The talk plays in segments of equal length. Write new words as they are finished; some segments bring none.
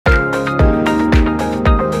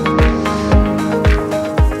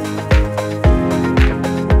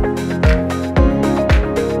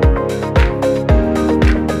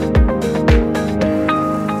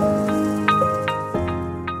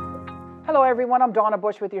everyone. I'm Donna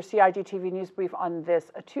Bush with your CIG TV News Brief on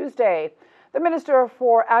this Tuesday. The Minister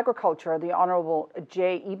for Agriculture, the Honorable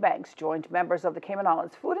Jay Ebanks, joined members of the Cayman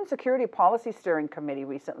Islands Food and Security Policy Steering Committee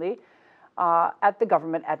recently at the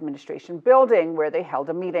Government Administration Building, where they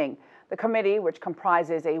held a meeting. The committee, which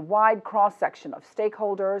comprises a wide cross-section of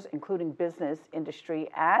stakeholders, including business, industry,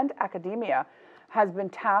 and academia, has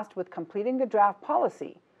been tasked with completing the draft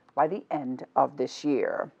policy by the end of this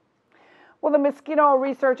year. Well, the Mosquito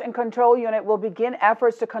Research and Control Unit will begin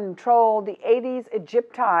efforts to control the Aedes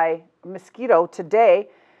aegypti mosquito today.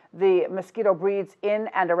 The mosquito breeds in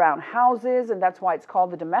and around houses, and that's why it's called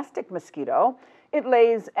the domestic mosquito. It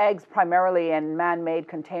lays eggs primarily in man-made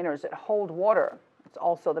containers that hold water. It's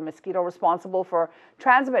also the mosquito responsible for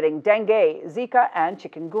transmitting dengue, Zika, and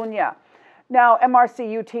chikungunya. Now,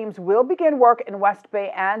 MRCU teams will begin work in West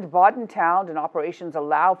Bay and Boddentown, and operations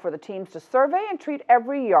allow for the teams to survey and treat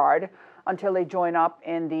every yard until they join up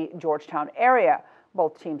in the Georgetown area.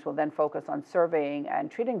 Both teams will then focus on surveying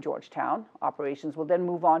and treating Georgetown. Operations will then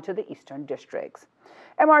move on to the eastern districts.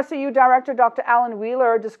 MRCU Director Dr. Alan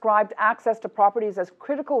Wheeler described access to properties as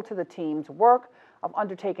critical to the team's work of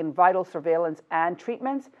undertaking vital surveillance and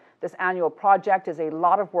treatments. This annual project is a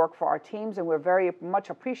lot of work for our teams, and we're very much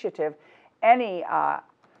appreciative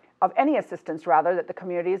of any assistance that the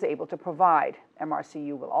community is able to provide.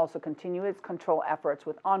 MRCU will also continue its control efforts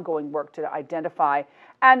with ongoing work to identify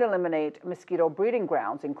and eliminate mosquito breeding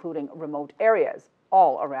grounds, including remote areas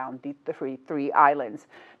all around the three islands.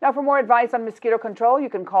 Now, for more advice on mosquito control, you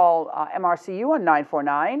can call MRCU on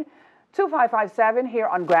 949-2557 here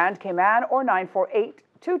on Grand Cayman, or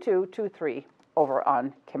 948-2223 over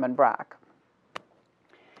on Cayman Brac.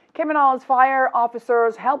 Cayman Islands fire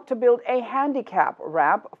officers helped to build a handicap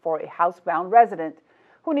ramp for a housebound resident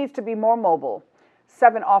who needs to be more mobile.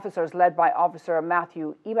 7 officers, led by Officer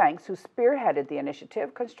Matthew Ebanks, who spearheaded the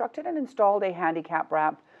initiative, constructed and installed a handicap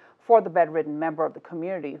ramp for the bedridden member of the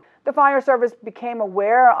community. The fire service became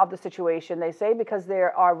aware of the situation, they say, because they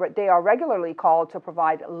are regularly called to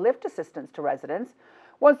provide lift assistance to residents.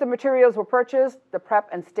 Once the materials were purchased, the prep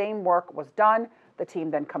and stain work was done. The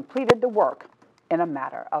team then completed the work in a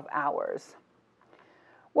matter of hours.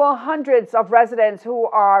 Well, hundreds of residents who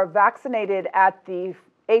are vaccinated at the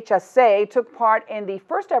HSA took part in the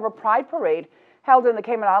first ever Pride Parade held in the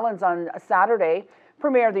Cayman Islands on Saturday.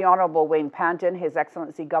 Premier the Honorable Wayne Panton, His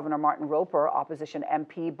Excellency Governor Martin Roper, Opposition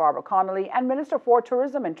MP Barbara Connolly, and Minister for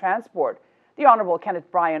Tourism and Transport, the Honorable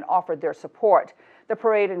Kenneth Bryan, offered their support. The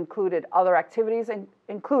parade included other activities,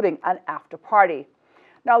 including an after party.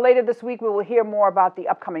 Now, later this week, we will hear more about the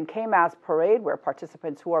upcoming KMAS parade, where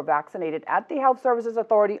participants who are vaccinated at the Health Services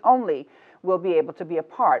Authority only will be able to be a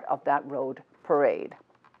part of that road parade.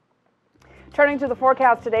 Turning to the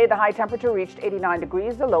forecast today, the high temperature reached 89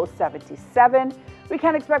 degrees, the low 77. We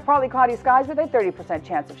can expect partly cloudy skies with a 30%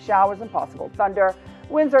 chance of showers and possible thunder.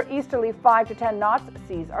 Winds are easterly 5 to 10 knots.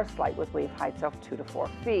 Seas are slight with wave heights of 2 to 4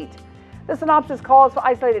 feet. The synopsis calls for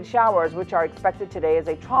isolated showers, which are expected today as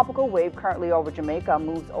a tropical wave currently over Jamaica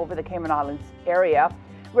moves over the Cayman Islands area.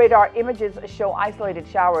 Radar images show isolated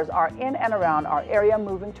showers are in and around our area,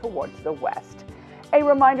 moving towards the west. A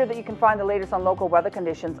reminder that you can find the latest on local weather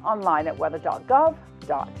conditions online at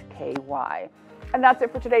weather.gov.ky. And that's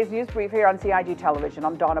it for today's news brief here on CIG Television.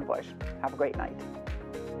 I'm Donna Bush. Have a great night.